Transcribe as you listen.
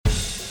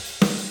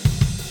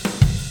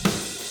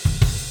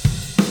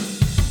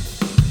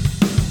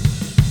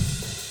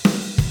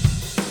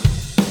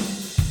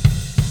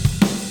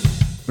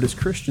But as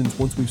Christians,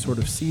 once we've sort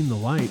of seen the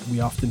light,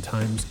 we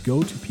oftentimes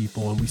go to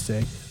people and we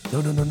say,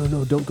 no,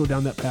 don't go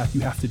down that path.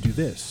 You have to do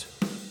this.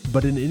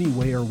 But in any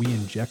way, are we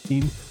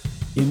injecting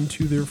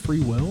into their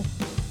free will?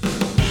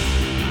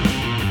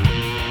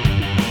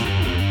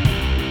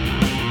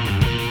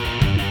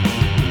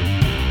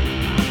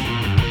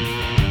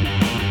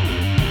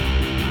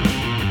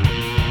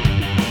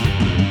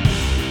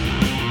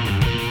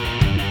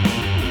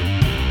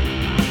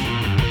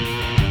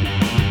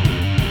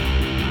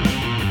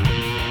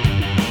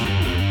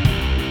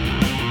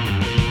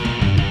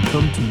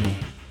 Come to me,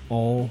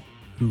 all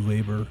who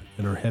labor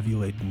and are heavy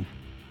laden,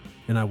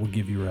 and I will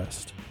give you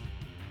rest.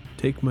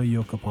 Take my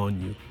yoke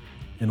upon you,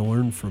 and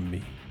learn from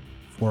me,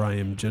 for I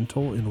am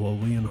gentle and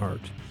lowly in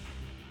heart,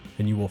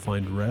 and you will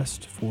find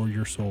rest for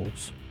your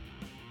souls.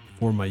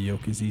 For my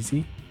yoke is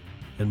easy,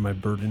 and my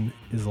burden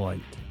is light.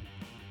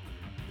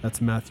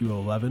 That's Matthew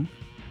 11,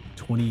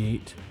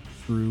 28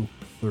 through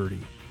 30.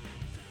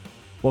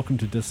 Welcome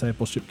to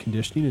Discipleship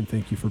Conditioning, and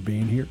thank you for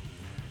being here.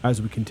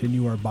 As we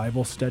continue our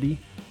Bible study,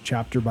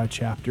 chapter by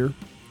chapter,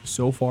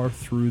 so far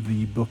through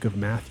the book of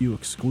Matthew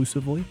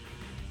exclusively,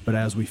 but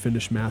as we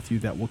finish Matthew,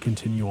 that will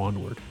continue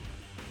onward.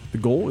 The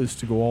goal is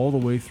to go all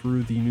the way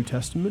through the New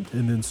Testament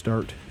and then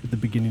start at the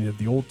beginning of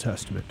the Old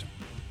Testament.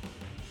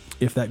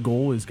 If that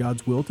goal is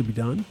God's will to be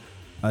done,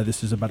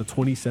 this is about a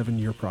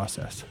 27-year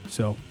process.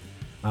 So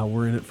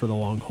we're in it for the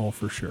long haul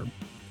for sure.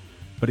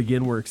 But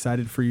again, we're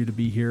excited for you to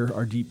be here.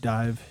 Our deep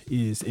dive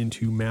is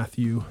into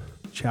Matthew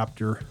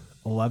chapter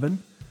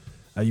 11.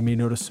 You may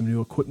notice some new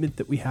equipment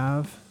that we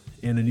have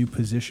and a new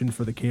position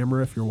for the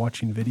camera if you're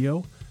watching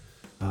video.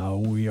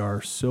 We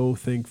are so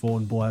thankful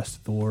and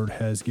blessed the Lord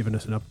has given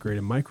us an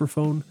upgraded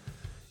microphone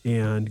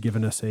and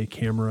given us a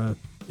camera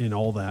and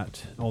all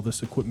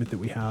this equipment that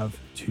we have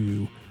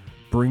to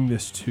bring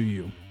this to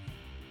you.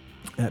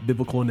 At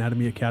Biblical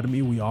Anatomy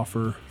Academy, we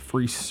offer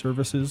free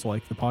services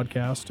like the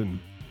podcast and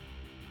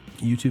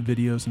YouTube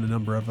videos and a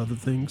number of other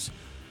things.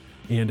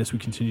 And as we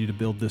continue to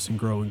build this and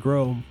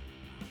grow,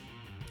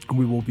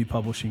 we will be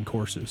publishing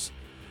courses.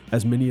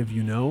 As many of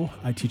you know,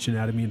 I teach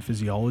anatomy and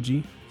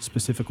physiology,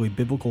 specifically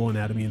biblical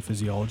anatomy and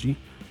physiology.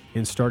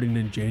 And starting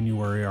in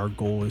January, our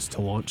goal is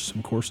to launch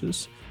some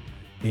courses.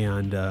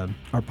 And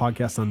our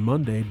podcast on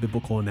Monday,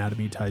 Biblical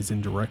Anatomy, ties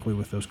in directly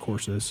with those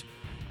courses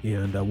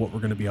and what we're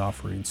going to be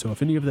offering. So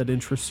if any of that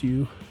interests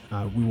you,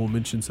 we will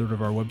mention sort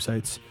of our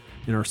websites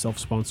and our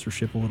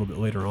self-sponsorship a little bit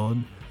later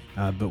on.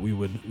 But we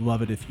would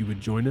love it if you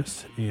would join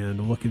us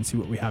and look and see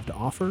what we have to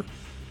offer.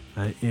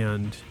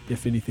 And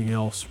if anything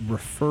else,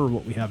 refer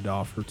what we have to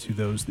offer to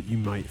those that you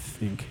might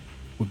think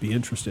would be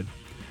interested.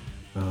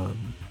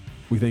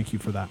 We thank you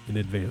for that in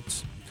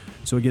advance.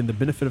 So again, the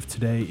benefit of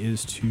today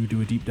is to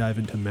do a deep dive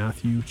into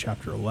Matthew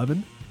chapter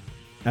 11.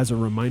 As a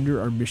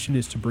reminder, our mission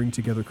is to bring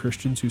together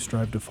Christians who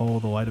strive to follow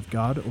the light of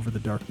God over the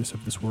darkness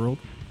of this world,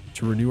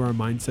 to renew our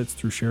mindsets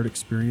through shared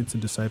experience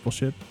and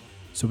discipleship,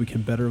 so we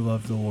can better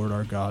love the Lord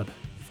our God,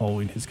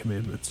 following his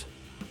commandments.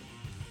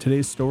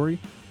 Today's story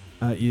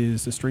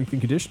is a strength and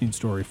conditioning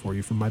story for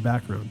you from my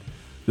background.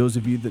 Those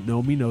of you that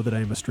know me know that I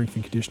am a strength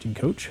and conditioning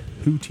coach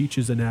who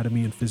teaches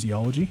anatomy and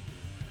physiology.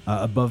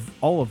 Above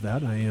all of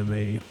that, I am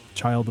a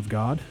child of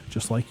God,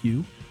 just like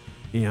you,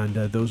 and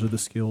those are the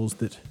skills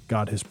that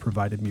God has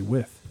provided me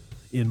with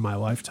in my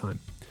lifetime.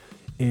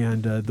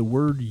 And the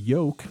word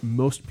yoke,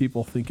 most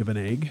people think of an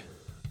egg,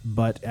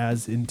 but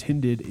as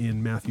intended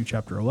in Matthew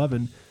chapter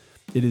 11,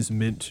 it is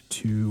meant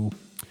to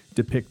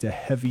depict a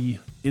heavy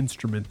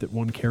instrument that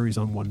one carries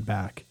on one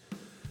back.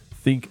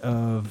 Think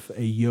of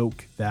a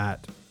yoke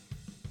that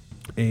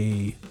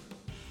a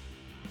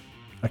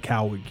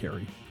cow would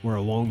carry, or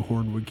a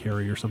longhorn would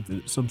carry, or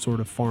some sort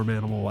of farm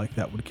animal like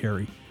that would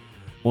carry.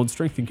 Well, in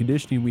strength and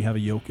conditioning, we have a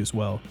yoke as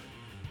well.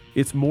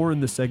 It's more in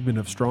the segment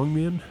of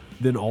strongman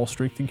than all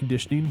strength and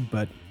conditioning,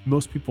 but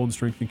most people in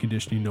strength and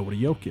conditioning know what a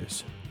yoke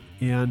is.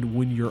 And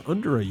when you're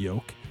under a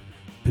yoke,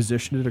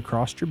 position it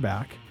across your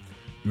back,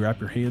 you wrap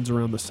your hands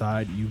around the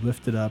side, you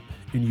lift it up,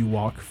 and you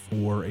walk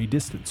for a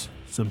distance.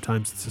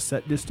 Sometimes it's a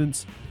set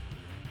distance,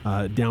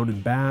 down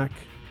and back.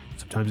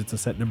 Sometimes it's a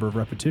set number of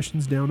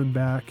repetitions down and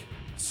back.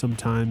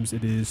 Sometimes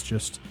it is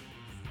just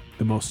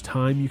the most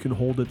time you can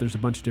hold it. There's a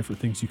bunch of different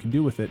things you can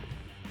do with it.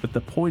 But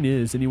the point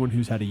is, anyone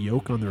who's had a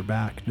yoke on their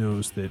back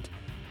knows that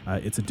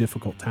it's a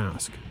difficult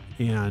task.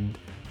 And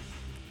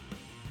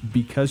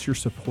because you're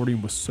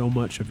supporting with so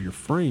much of your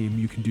frame,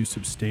 you can do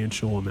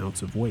substantial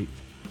amounts of weight.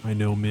 I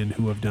know men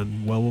who have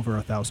done well over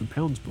 1,000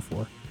 pounds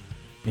before,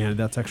 and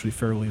that's actually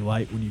fairly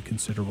light when you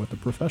consider what the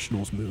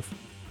professionals move.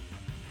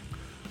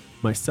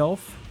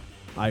 Myself,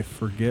 I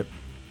forget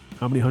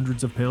how many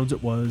hundreds of pounds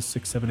it was,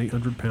 600, 700,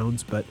 800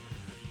 pounds, but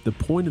the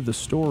point of the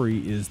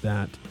story is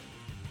that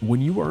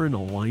when you are in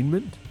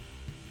alignment,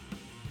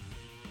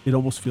 it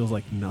almost feels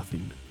like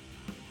nothing.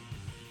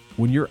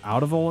 When you're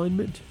out of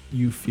alignment,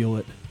 you feel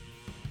it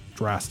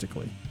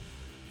drastically.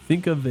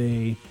 Think of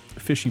a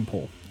fishing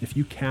pole. If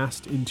you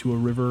cast into a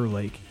river or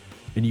lake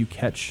and you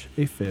catch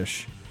a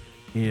fish,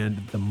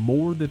 and the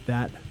more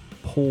that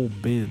pole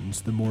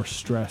bends, the more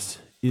stress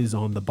is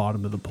on the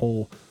bottom of the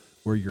pole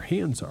where your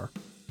hands are.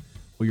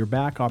 Well, your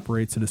back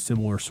operates in a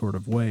similar sort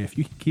of way. If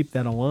you can keep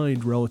that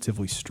aligned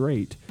relatively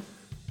straight,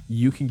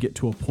 you can get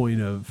to a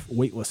point of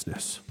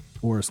weightlessness,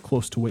 or as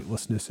close to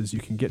weightlessness as you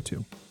can get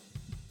to.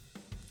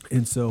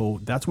 And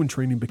so that's when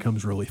training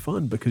becomes really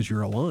fun, because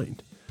you're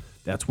aligned.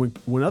 That's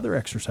when other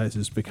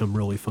exercises become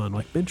really fun,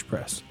 like bench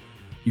press.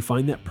 You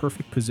find that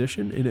perfect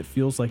position and it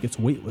feels like it's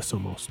weightless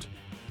almost.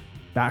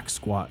 Back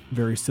squat,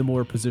 very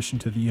similar position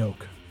to the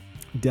yoke.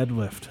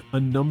 Deadlift,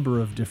 a number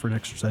of different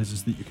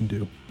exercises that you can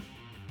do.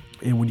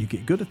 And when you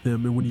get good at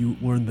them and when you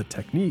learn the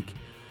technique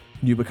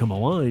and you become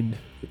aligned,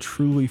 it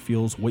truly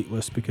feels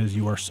weightless because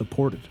you are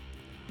supported.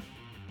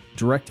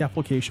 Direct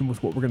application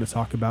with what we're going to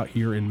talk about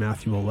here in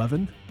Matthew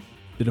 11,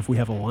 that if we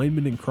have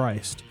alignment in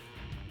Christ,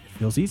 it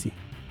feels easy.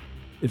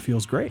 It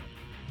feels great.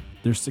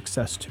 There's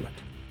success to it.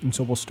 And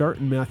so we'll start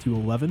in Matthew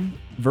 11,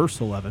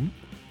 verse 11.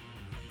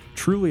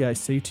 Truly I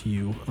say to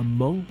you,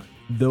 among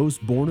those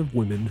born of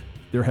women,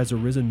 there has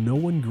arisen no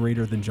one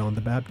greater than John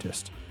the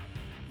Baptist.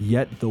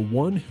 Yet the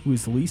one who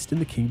is least in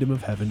the kingdom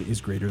of heaven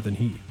is greater than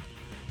he.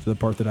 So the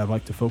part that I'd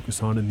like to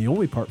focus on, and the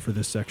only part for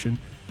this section,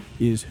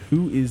 is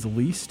who is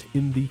least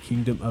in the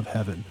kingdom of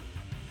heaven.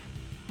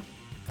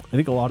 I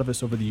think a lot of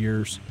us over the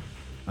years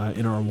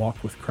in our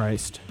walk with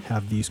Christ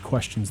have these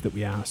questions that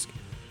we ask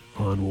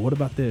on, well, what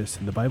about this?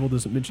 And the Bible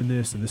doesn't mention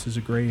this, and this is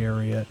a gray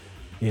area,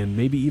 and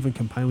maybe even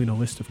compiling a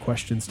list of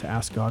questions to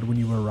ask God when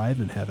you arrive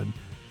in heaven.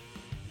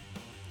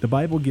 The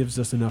Bible gives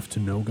us enough to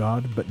know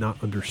God, but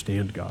not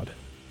understand God.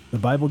 The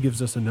Bible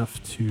gives us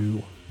enough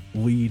to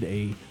lead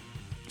a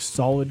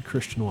solid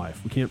Christian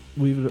life. We can't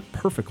lead a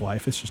perfect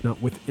life. It's just not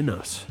within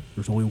us.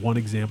 There's only one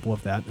example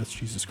of that, and that's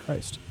Jesus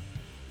Christ.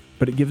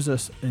 But it gives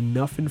us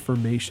enough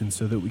information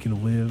so that we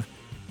can live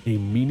a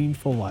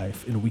meaningful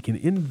life, and we can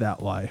end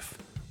that life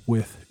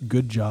with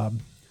good job,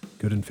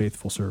 good and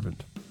faithful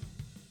servant.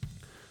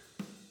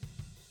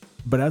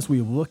 But as we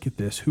look at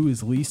this, who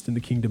is least in the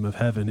kingdom of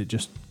heaven, it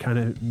just kind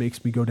of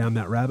makes me go down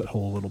that rabbit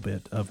hole a little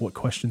bit of what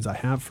questions I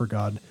have for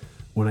God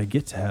when I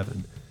get to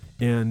heaven.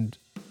 And,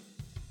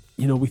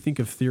 we think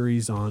of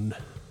theories on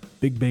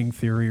Big Bang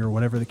Theory or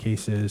whatever the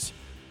case is,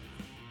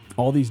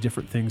 all these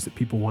different things that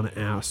people want to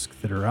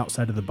ask that are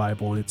outside of the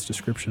Bible and its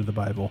description of the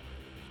Bible,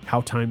 how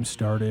time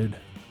started,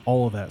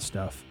 all of that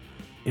stuff.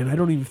 And I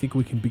don't even think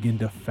we can begin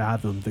to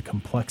fathom the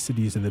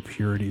complexities and the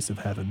purities of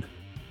heaven.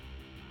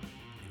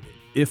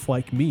 If,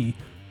 like me,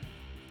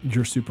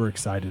 you're super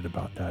excited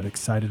about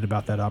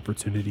that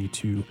opportunity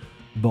to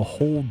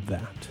behold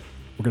that.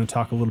 We're going to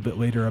talk a little bit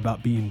later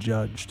about being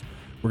judged.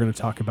 We're going to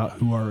talk about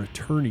who our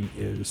attorney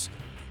is.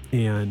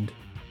 And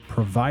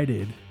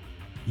provided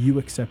you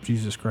accept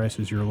Jesus Christ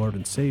as your Lord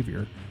and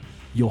Savior,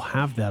 you'll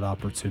have that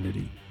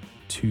opportunity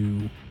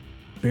to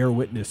bear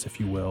witness, if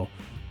you will,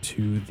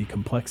 to the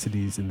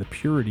complexities and the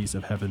purities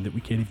of heaven that we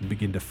can't even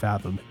begin to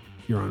fathom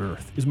here on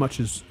earth, as much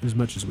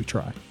as we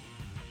try.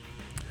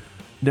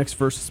 Next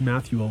verse is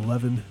Matthew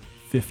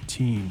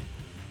 11:15.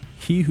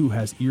 He who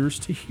has ears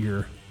to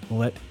hear,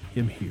 let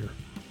him hear.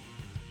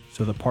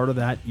 So the part of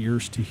that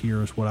ears to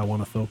hear is what I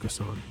want to focus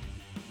on.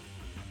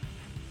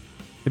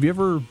 Have you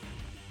ever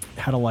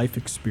had a life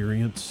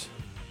experience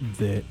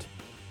that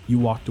you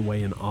walked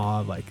away in awe,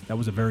 like that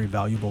was a very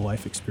valuable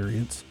life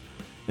experience,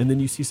 and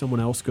then you see someone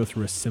else go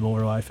through a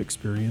similar life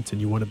experience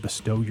and you want to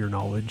bestow your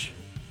knowledge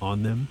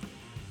on them,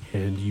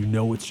 and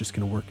it's just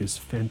going to work as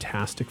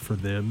fantastic for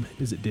them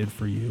as it did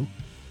for you?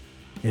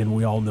 And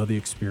we all know the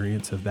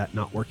experience of that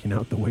not working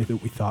out the way that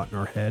we thought in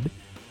our head.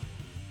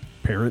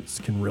 Parents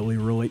can really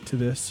relate to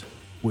this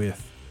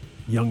with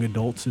young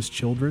adults as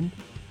children.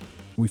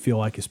 We feel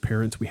like as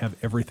parents, we have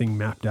everything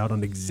mapped out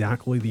on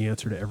exactly the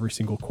answer to every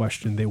single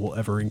question they will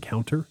ever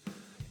encounter.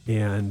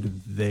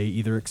 And they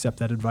either accept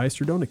that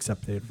advice or don't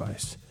accept the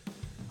advice.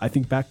 I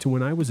think back to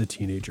when I was a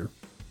teenager.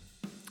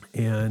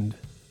 And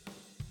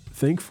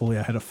thankfully,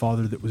 I had a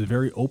father that was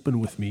very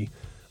open with me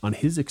on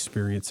his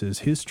experiences,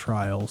 his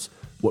trials,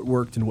 what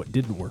worked and what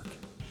didn't work.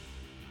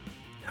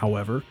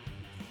 However,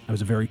 I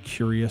was a very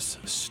curious,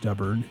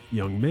 stubborn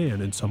young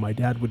man. And so my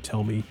dad would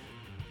tell me,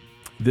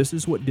 this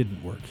is what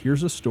didn't work.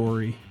 Here's a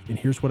story, and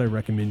here's what I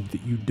recommend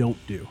that you don't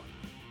do.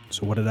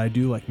 So what did I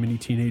do? Like many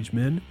teenage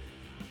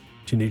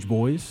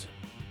boys,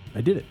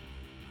 I did it.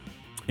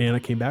 And I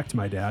came back to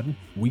my dad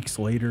weeks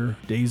later,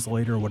 days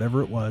later,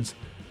 whatever it was.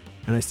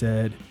 And I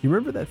said, you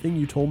remember that thing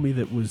you told me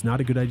that was not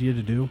a good idea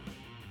to do?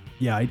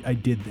 Yeah, I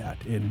did that.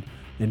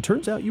 And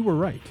turns out you were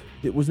right.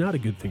 It was not a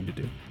good thing to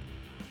do.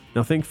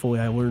 Now, thankfully,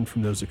 I learned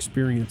from those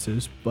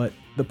experiences, but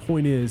the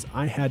point is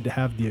I had to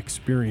have the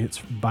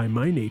experience by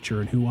my nature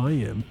and who I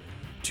am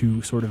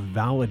to sort of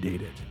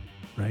validate it,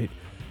 right?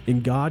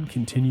 And God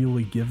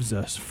continually gives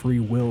us free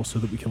will so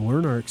that we can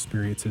learn our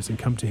experiences and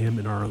come to Him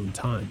in our own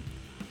time.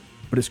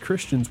 But as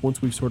Christians,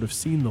 once we've sort of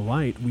seen the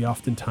light, we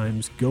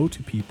oftentimes go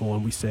to people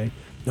and we say,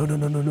 no,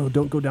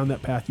 don't go down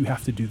that path. You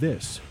have to do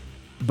this.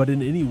 But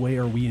in any way,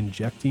 are we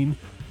injecting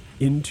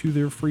into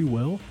their free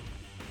will?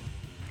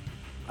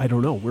 I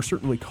don't know. We're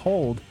certainly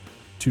called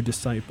to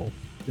disciple,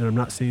 and I'm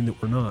not saying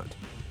that we're not.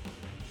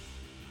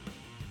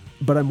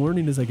 But I'm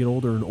learning as I get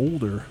older and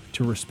older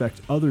to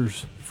respect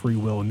others' free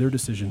will and their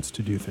decisions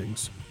to do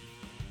things.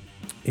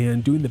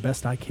 And doing the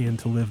best I can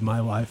to live my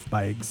life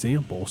by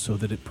example so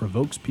that it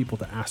provokes people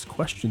to ask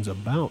questions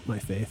about my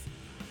faith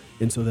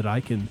and so that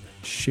I can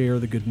share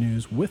the good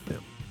news with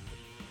them.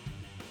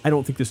 I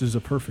don't think this is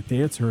a perfect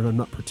answer, and I'm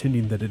not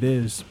pretending that it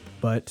is,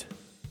 but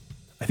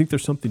I think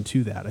there's something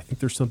to that. I think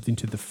there's something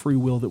to the free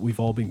will that we've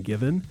all been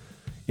given,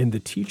 and the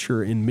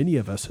teacher in many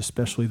of us,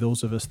 especially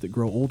those of us that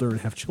grow older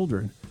and have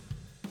children,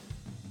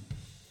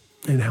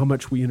 and how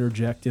much we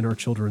interject in our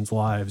children's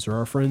lives or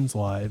our friends'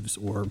 lives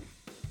or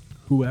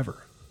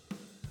whoever.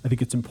 I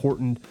think it's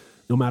important,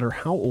 no matter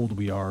how old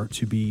we are,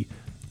 to be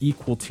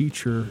equal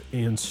teacher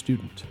and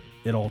student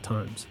at all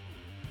times.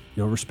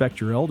 Respect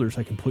your elders.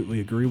 I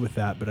completely agree with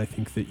that, but I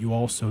think that you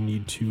also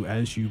need to,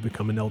 as you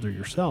become an elder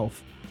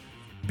yourself,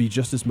 be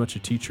just as much a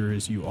teacher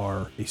as you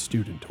are a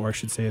student, or I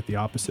should say it the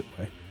opposite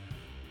way,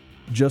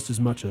 just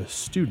as much a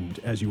student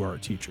as you are a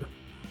teacher.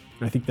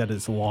 And I think that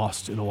is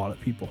lost in a lot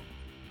of people.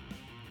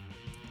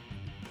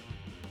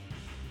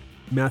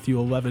 Matthew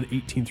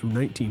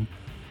 11:18-19,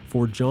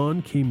 "For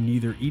John came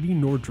neither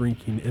eating nor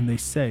drinking, and they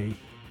say,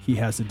 he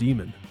has a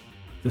demon.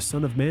 The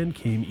Son of Man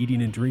came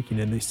eating and drinking,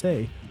 and they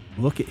say,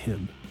 look at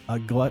him, a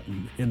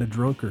glutton and a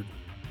drunkard,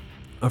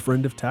 a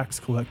friend of tax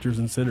collectors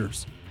and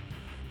sinners.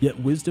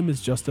 Yet wisdom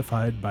is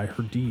justified by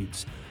her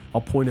deeds."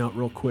 I'll point out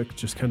real quick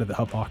just kind of the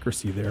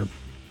hypocrisy there.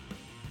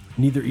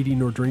 Neither eating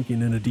nor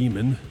drinking and a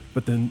demon,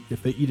 but then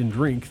if they eat and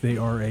drink, they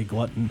are a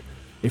glutton,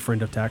 a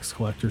friend of tax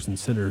collectors and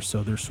sinners.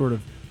 So there's sort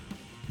of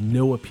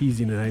no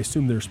appeasing, and I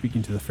assume they're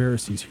speaking to the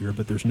Pharisees here,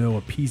 but there's no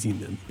appeasing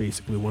them,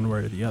 basically one way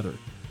or the other.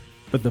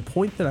 But the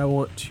point that I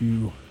want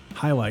to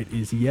highlight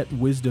is, yet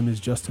wisdom is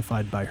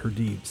justified by her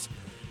deeds.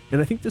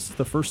 And I think this is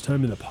the first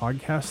time in the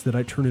podcast that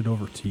I turn it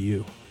over to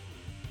you.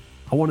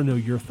 I want to know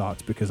your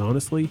thoughts, because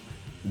honestly,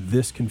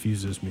 this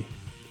confuses me.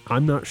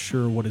 I'm not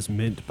sure what is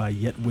meant by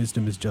yet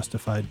wisdom is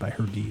justified by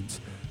her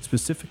deeds,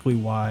 specifically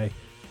why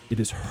it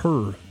is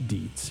her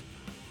deeds.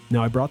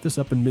 Now, I brought this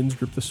up in men's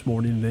group this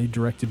morning, and they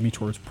directed me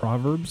towards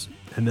Proverbs,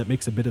 and that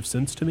makes a bit of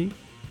sense to me,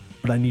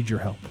 but I need your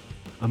help.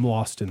 I'm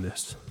lost in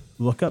this.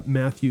 Look up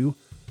Matthew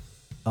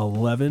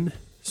 11,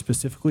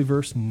 specifically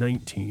verse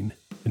 19,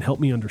 and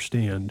help me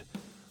understand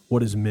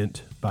what is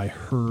meant by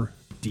her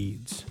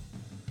deeds.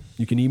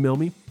 You can email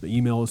me. The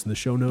email is in the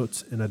show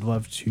notes, and I'd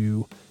love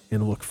to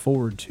and look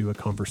forward to a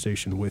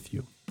conversation with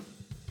you.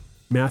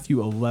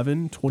 Matthew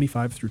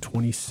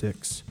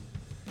 11:25-26.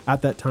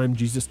 "At that time,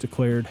 Jesus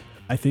declared,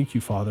 I thank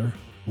you, Father,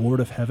 Lord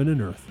of heaven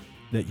and earth,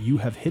 that you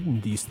have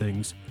hidden these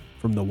things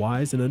from the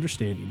wise and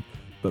understanding,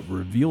 but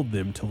revealed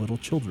them to little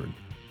children.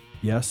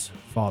 Yes,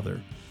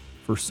 Father,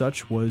 for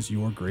such was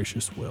your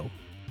gracious will."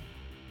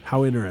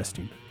 How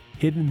interesting.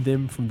 Hidden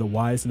them from the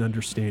wise and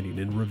understanding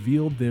and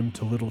revealed them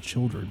to little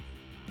children.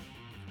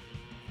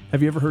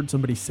 Have you ever heard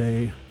somebody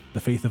say the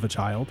faith of a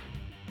child?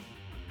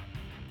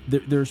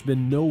 There's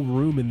been no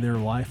room in their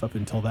life up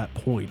until that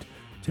point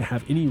to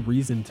have any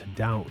reason to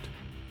doubt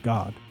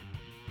God.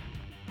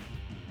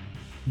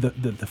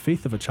 The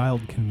faith of a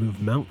child can move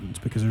mountains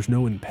because there's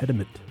no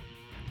impediment.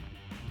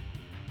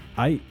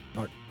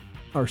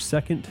 Our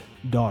second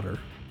daughter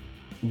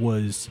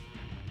was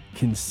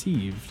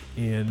conceived,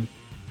 and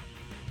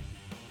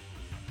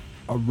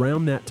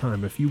around that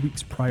time, a few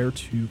weeks prior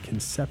to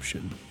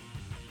conception,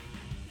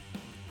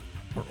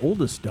 our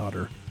oldest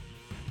daughter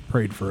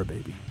prayed for a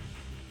baby.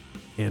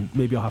 And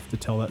maybe I'll have to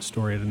tell that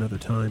story at another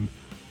time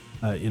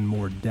in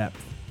more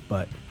depth,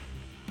 but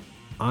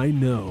I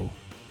know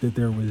that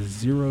there was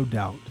zero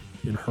doubt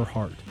in her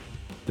heart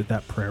that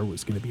that prayer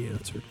was going to be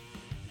answered.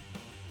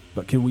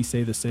 But can we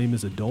say the same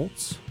as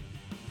adults?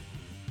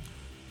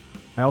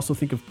 I also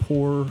think of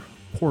poor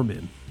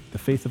men, the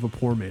faith of a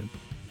poor man.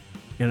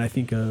 And I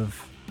think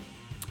of,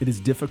 it is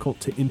difficult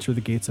to enter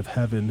the gates of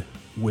heaven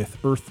with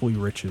earthly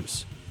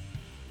riches.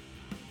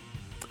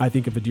 I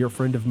think of a dear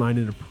friend of mine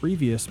in a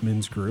previous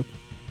men's group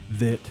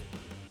that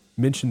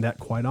mentioned that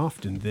quite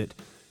often, that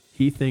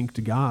he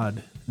thanked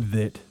God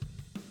that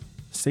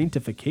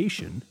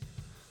sanctification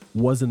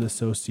wasn't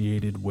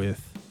associated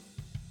with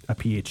a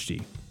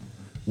PhD,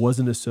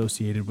 wasn't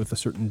associated with a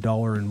certain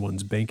dollar in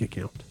one's bank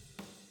account,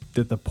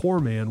 that the poor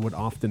man would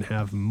often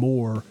have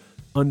more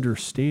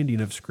understanding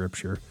of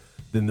Scripture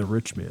than the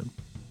rich man.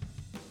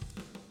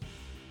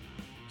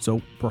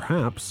 So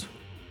perhaps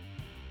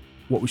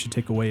what we should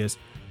take away is,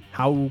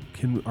 how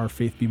can our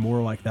faith be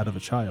more like that of a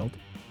child?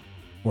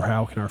 Or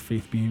how can our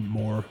faith be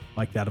more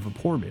like that of a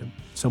poor man,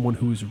 someone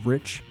who is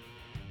rich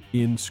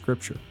in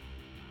Scripture?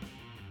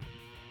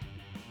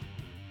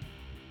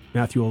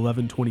 Matthew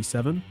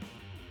 11:27,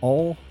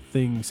 "All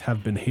things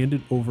have been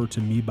handed over to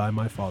me by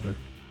my Father,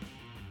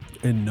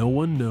 and no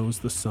one knows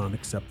the Son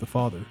except the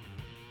Father,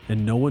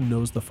 and no one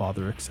knows the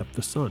Father except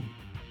the Son,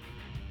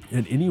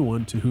 and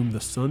anyone to whom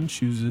the Son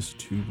chooses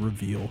to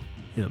reveal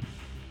him."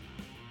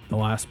 The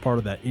last part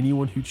of that,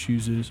 anyone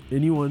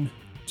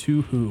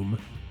to whom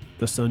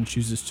the Son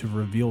chooses to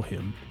reveal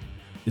him,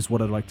 is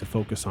what I'd like to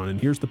focus on. And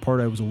here's the part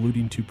I was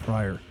alluding to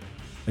prior.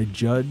 A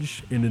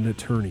judge and an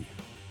attorney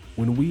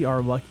when we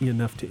are lucky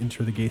enough to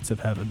enter the gates of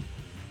heaven,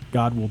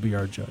 God will be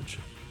our judge.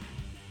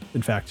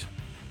 In fact,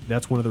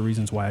 that's one of the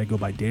reasons why I go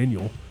by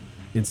Daniel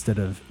instead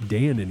of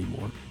Dan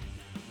anymore.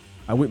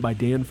 I went by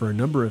Dan for a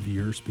number of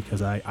years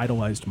because I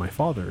idolized my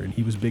father, and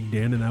he was Big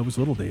Dan and I was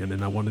Little Dan,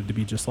 and I wanted to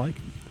be just like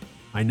him.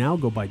 I now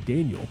go by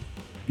Daniel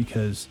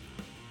because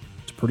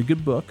it's a pretty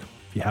good book,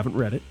 if you haven't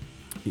read it,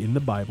 in the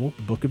Bible,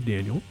 the book of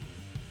Daniel.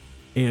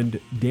 And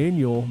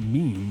Daniel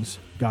means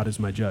God is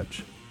my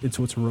judge. And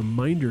so it's a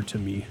reminder to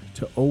me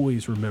to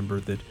always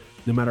remember that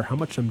no matter how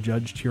much I'm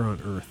judged here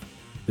on earth,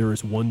 there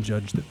is one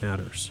judge that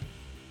matters.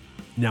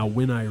 Now,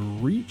 when I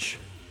reach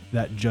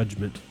that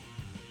judgment,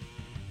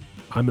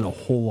 I'm in a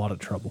whole lot of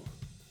trouble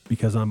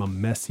because I'm a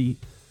messy,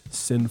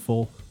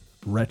 sinful,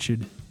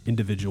 wretched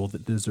individual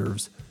that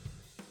deserves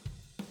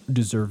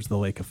the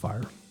lake of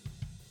fire.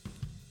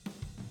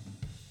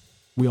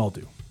 We all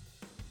do.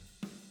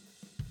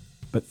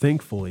 But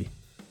thankfully,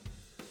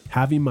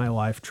 having my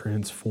life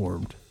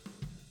transformed,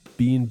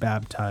 being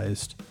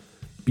baptized,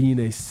 being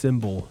a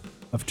symbol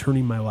of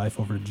turning my life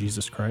over to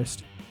Jesus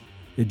Christ,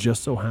 it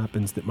just so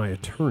happens that my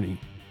attorney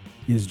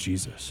is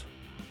Jesus.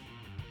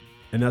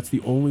 And that's the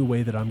only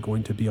way that I'm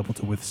going to be able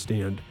to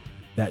withstand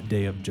that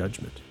day of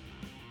judgment.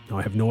 Now,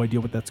 I have no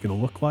idea what that's going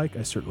to look like.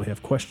 I certainly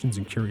have questions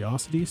and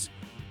curiosities,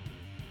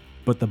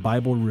 but the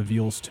Bible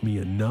reveals to me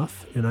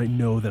enough, and I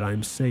know that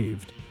I'm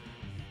saved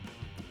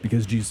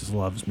because Jesus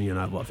loves me and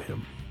I love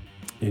him.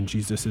 And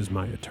Jesus is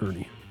my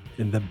attorney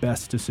and the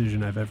best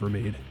decision I've ever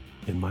made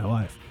in my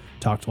life.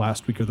 Talked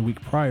last week or the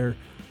week prior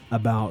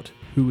about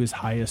who is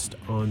highest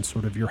on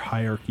sort of your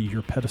hierarchy,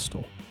 your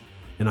pedestal.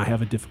 And I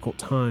have a difficult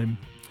time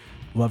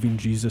loving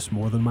Jesus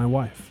more than my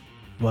wife,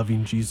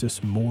 loving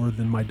Jesus more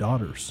than my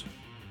daughters.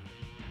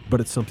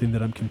 But it's something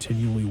that I'm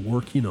continually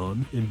working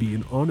on and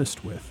being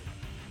honest with,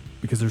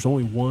 because there's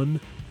only one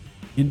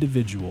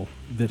individual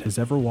that has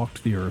ever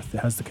walked the earth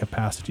that has the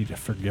capacity to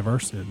forgive our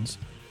sins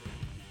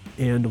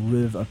and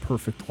live a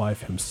perfect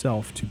life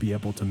himself to be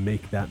able to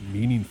make that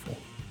meaningful.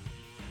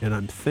 And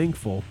I'm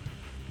thankful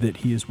that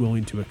he is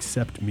willing to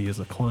accept me as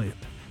a client.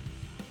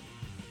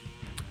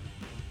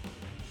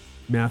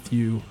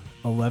 Matthew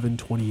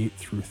 11:28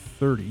 through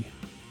 30,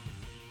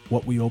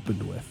 what we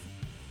opened with.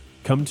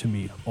 Come to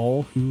me,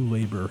 all who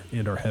labor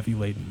and are heavy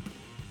laden,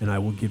 and I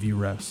will give you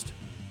rest.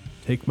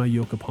 Take my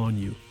yoke upon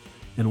you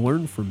and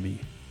learn from me,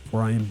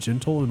 for I am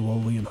gentle and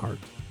lowly in heart,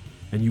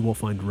 and you will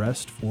find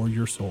rest for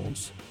your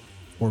souls.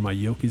 For my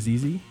yoke is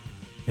easy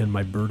and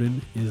my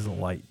burden is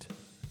light.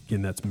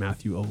 Again, that's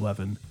Matthew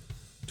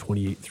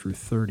 11:28 through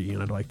 30.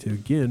 And I'd like to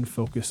again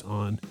focus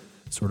on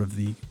sort of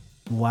the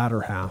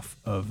latter half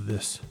of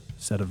this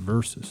set of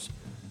verses.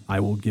 I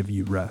will give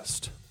you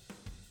rest.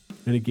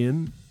 And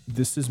again,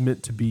 this is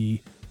meant to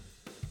be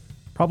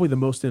probably the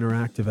most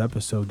interactive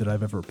episode that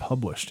I've ever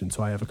published. And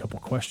so I have a couple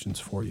questions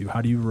for you.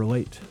 How do you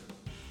relate?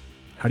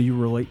 How do you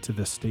relate to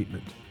this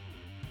statement?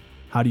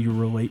 How do you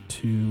relate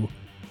to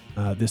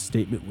this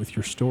statement with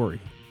your story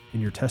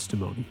and your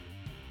testimony?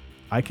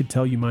 I could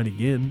tell you mine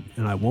again,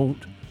 and I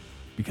won't,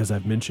 because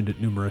I've mentioned it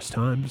numerous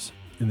times,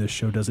 and this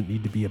show doesn't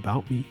need to be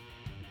about me.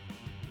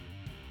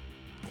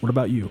 What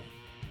about you?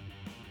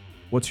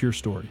 What's your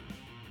story?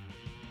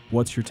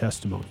 What's your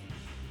testimony?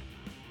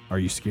 Are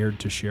you scared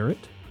to share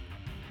it?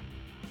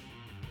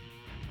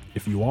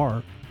 If you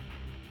are,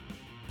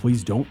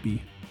 please don't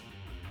be.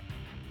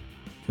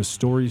 Because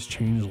stories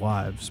change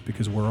lives,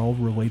 because we're all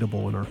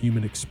relatable in our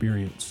human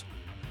experience,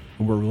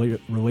 and we're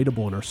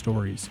relatable in our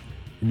stories.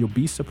 And you'll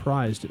be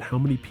surprised at how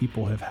many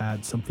people have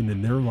had something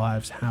in their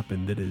lives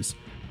happen that is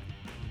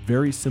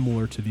very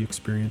similar to the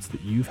experience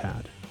that you've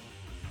had.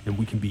 And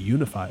we can be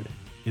unified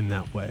in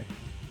that way.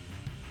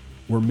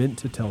 We're meant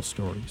to tell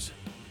stories.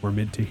 We're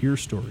meant to hear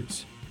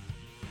stories.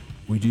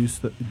 We do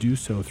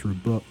so through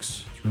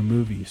books, through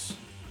movies,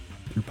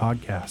 through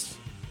podcasts.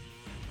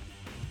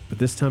 But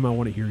this time I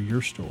want to hear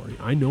your story.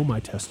 I know my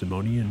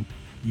testimony and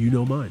you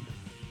know mine.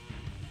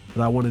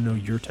 But I want to know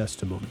your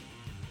testimony.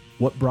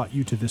 What brought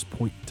you to this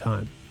point in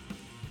time?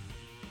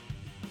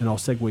 And I'll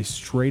segue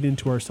straight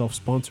into our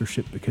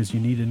self-sponsorship because you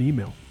need an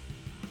email.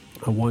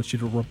 I want you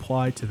to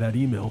reply to that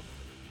email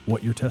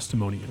what your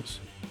testimony is.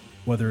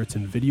 Whether it's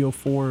in video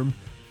form,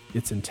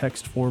 it's in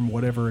text form,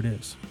 whatever it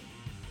is.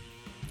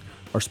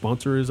 Our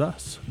sponsor is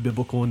us,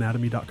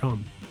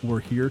 biblicalanatomy.com. We're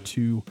here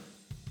to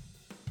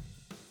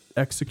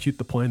execute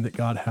the plan that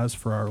God has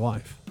for our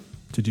life,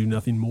 to do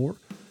nothing more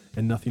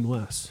and nothing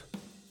less.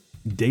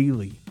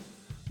 Daily,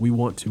 we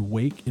want to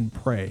wake and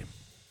pray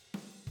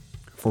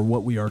for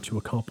what we are to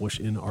accomplish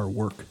in our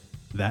work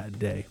that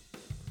day.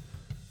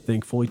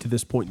 Thankfully, to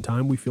this point in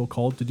time, we feel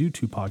called to do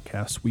 2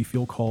 podcasts. We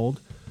feel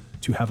called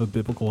to have a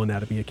Biblical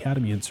Anatomy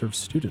Academy and serve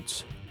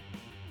students.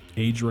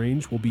 Age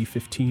range will be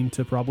 15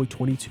 to probably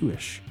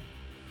 22-ish.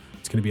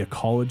 It's going to be a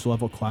college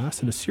level class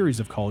and a series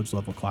of college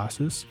level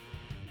classes.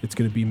 It's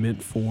going to be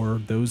meant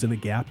for those in a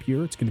gap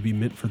year. It's going to be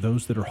meant for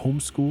those that are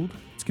homeschooled.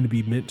 It's going to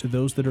be meant to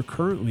those that are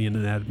currently in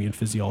anatomy and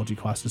physiology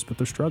classes, but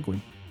they're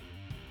struggling.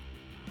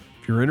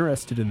 If you're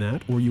interested in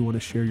that or you want to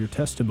share your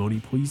testimony,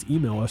 please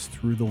email us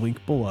through the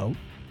link below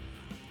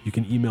You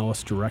can email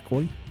us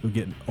directly. You'll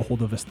get a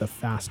hold of us the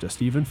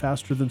fastest, even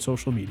faster than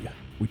social media.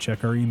 We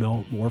check our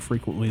email more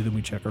frequently than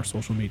we check our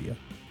social media.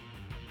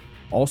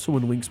 Also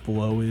in links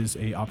below is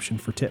an option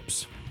for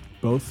tips.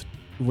 Both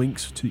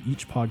links to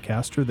each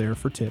podcast are there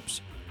for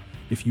tips.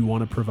 If you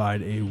want to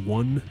provide a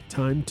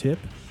one-time tip,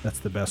 that's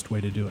the best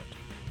way to do it.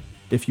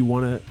 If you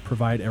want to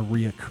provide a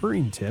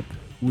reoccurring tip,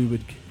 we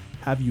would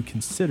have you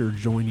consider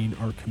joining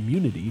our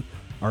community,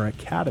 our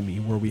academy,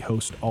 where we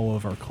host all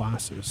of our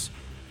classes.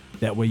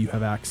 That way you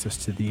have access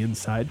to the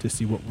inside to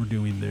see what we're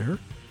doing there,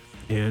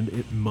 and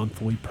it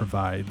monthly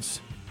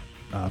provides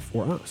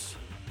for us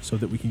so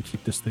that we can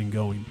keep this thing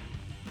going.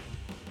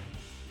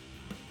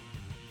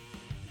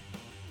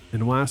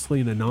 And lastly,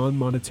 in a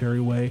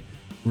non-monetary way,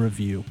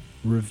 review.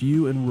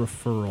 Review and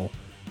referral,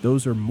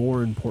 those are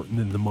more important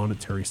than the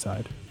monetary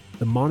side.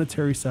 The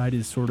monetary side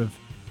is sort of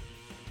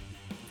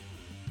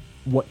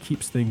what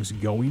keeps things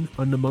going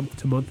on a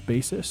month-to-month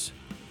basis,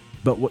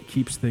 but what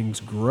keeps things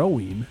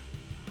growing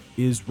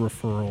is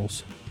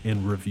referrals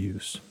and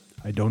reviews.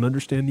 I don't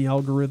understand the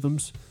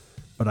algorithms,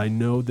 but I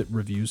know that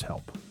reviews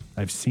help.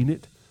 I've seen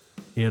it,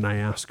 and I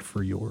ask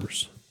for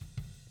yours.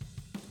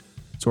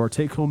 So our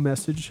take-home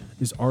message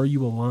is, are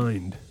you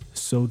aligned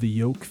so the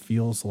yoke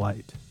feels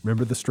light?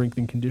 Remember the strength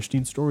and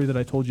conditioning story that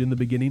I told you in the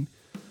beginning?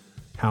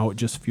 How it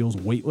just feels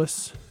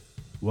weightless?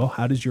 Well,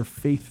 how does your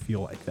faith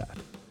feel like that?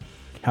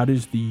 How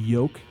does the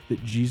yoke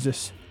that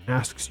Jesus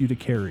asks you to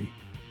carry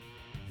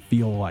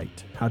feel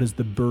light? How does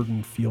the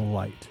burden feel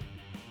light?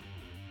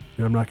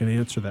 And I'm not going to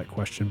answer that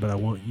question, but I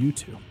want you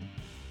to.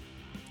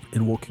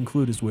 And we'll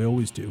conclude, as we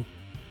always do,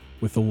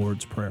 with the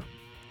Lord's Prayer.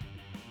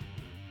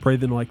 Pray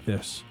then like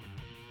this: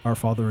 Our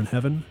Father in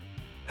heaven,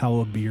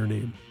 hallowed be your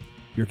name.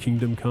 Your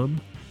kingdom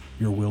come,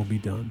 your will be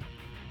done,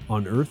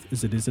 on earth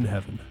as it is in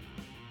heaven.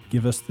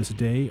 Give us this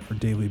day our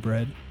daily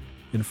bread,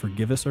 and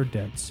forgive us our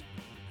debts,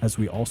 as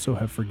we also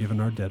have forgiven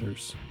our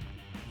debtors.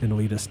 And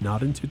lead us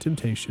not into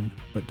temptation,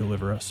 but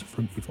deliver us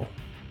from evil.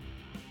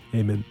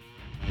 Amen.